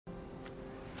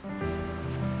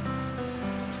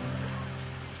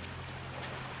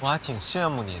我还挺羡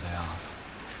慕你的呀。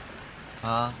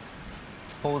啊，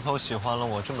偷偷喜欢了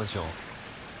我这么久，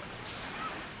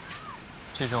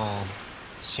这种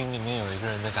心里面有一个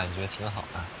人的感觉挺好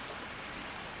的。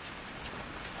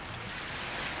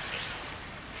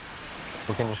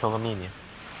我跟你说个秘密，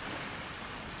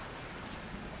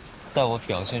在我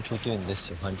表现出对你的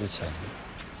喜欢之前，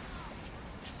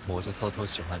我就偷偷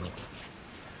喜欢你了。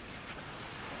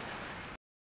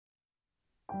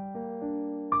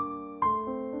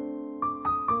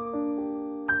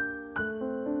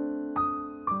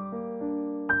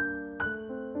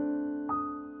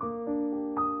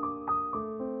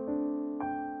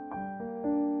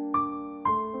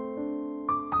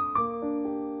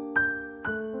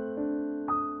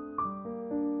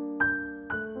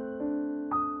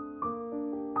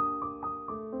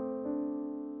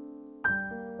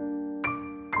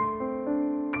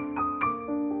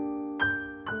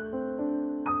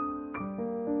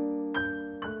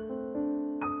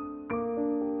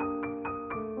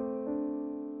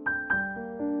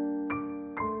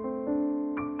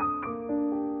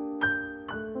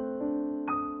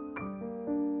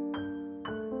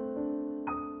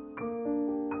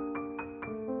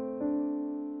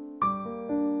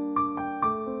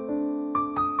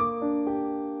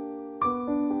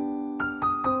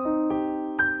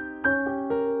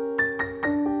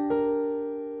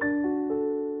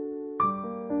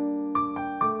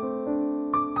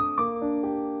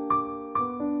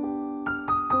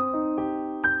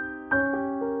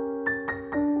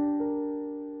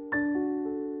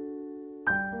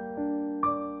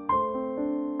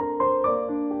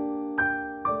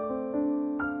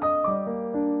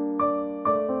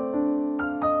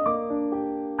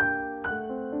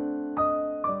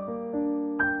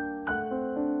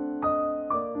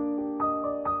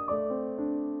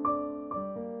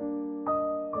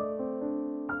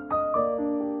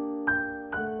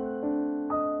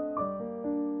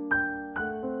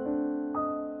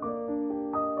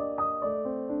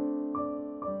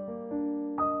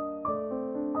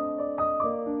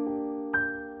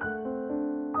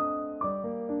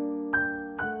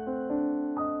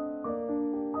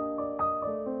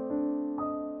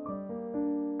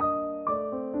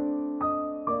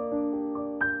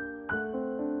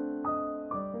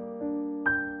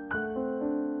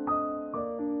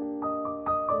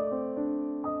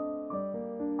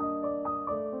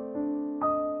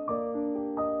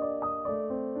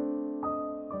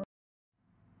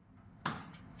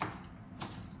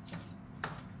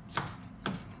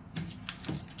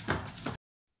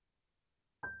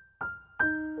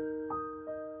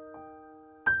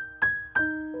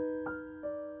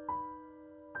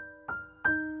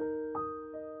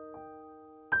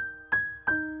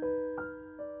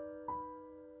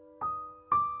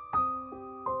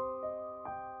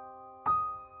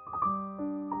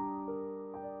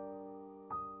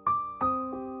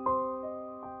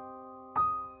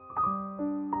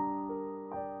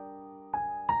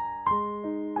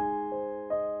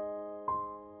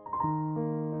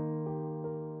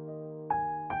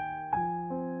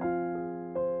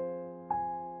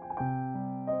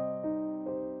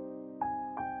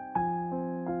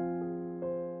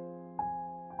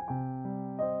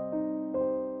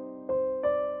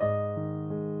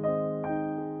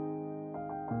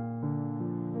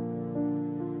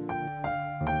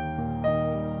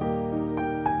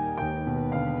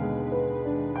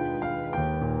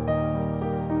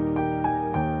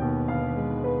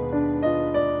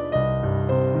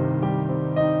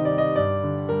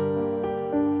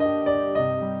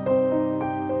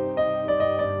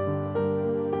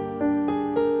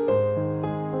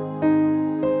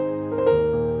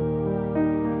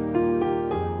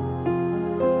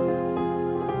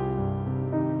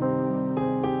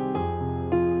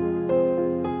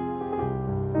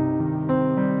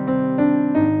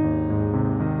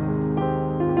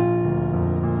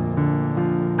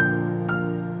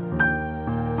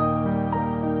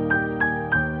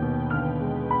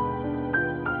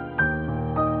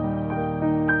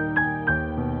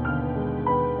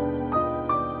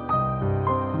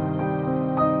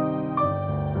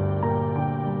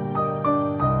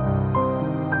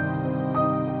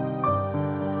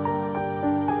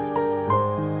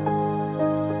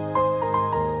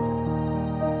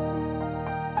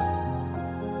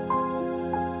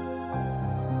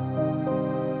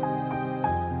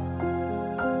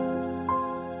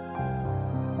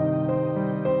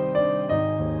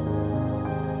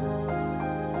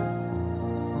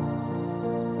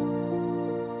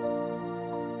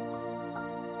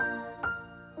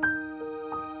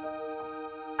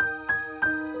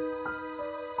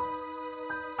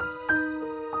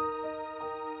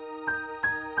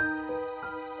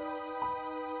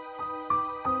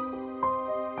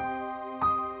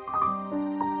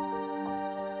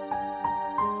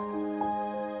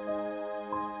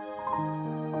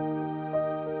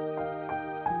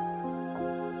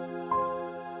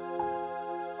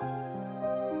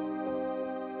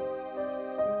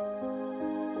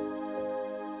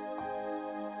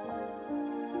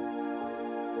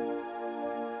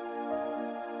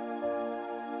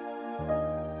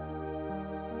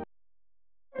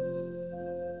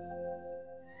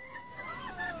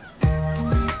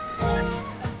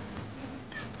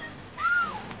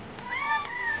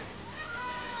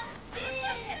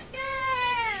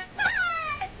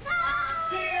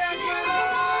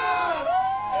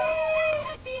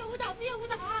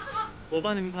我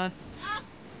帮你们拍。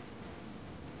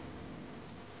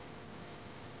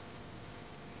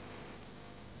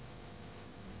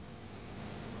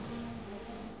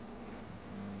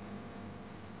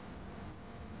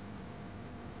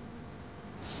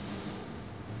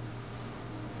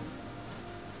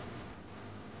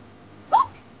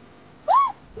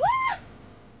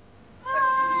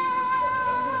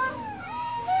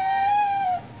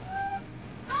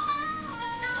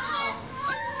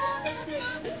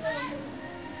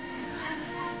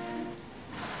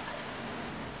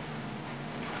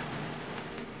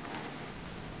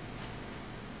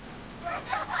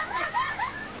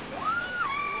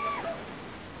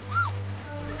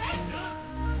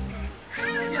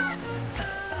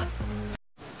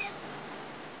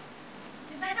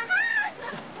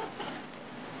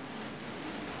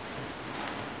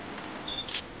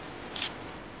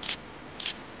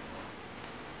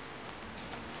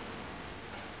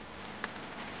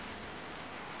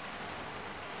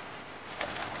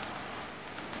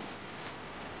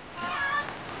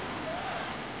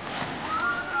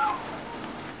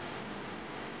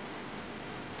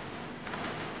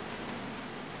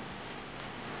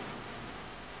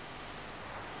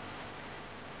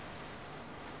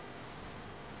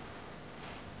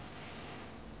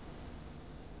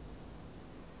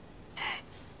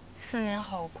4年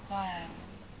好快啊！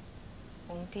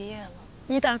我们毕业了。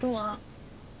你打住啊！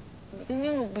我今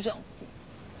天可不想哭。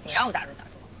你让我打住打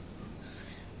住。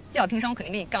要平常我肯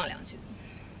定跟你杠2句。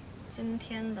今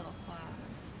天的话，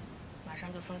马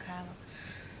上就分开了。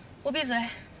我闭嘴。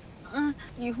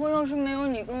以后要是没有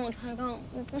你跟我抬杠，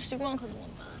我不习惯可怎么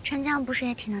办？陈江不是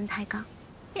也挺能抬杠？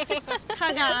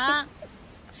他敢？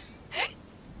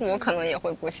我可能也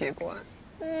会不习惯。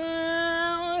我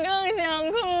更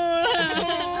想哭了。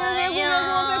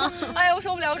哎呀，我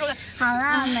受不了，我受不了。好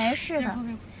啦，没事的。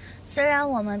虽然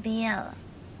我们毕业了，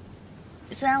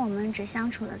虽然我们只相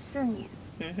处了4年，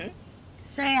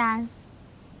虽然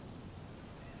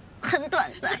很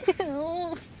短暂，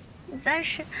但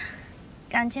是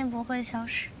感情不会消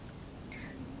失。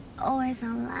Always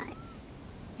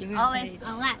online，always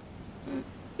online。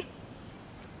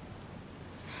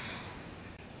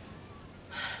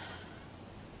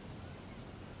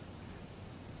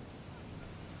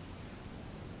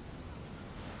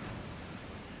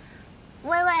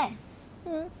微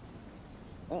微，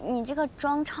你这个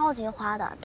妆超级花的，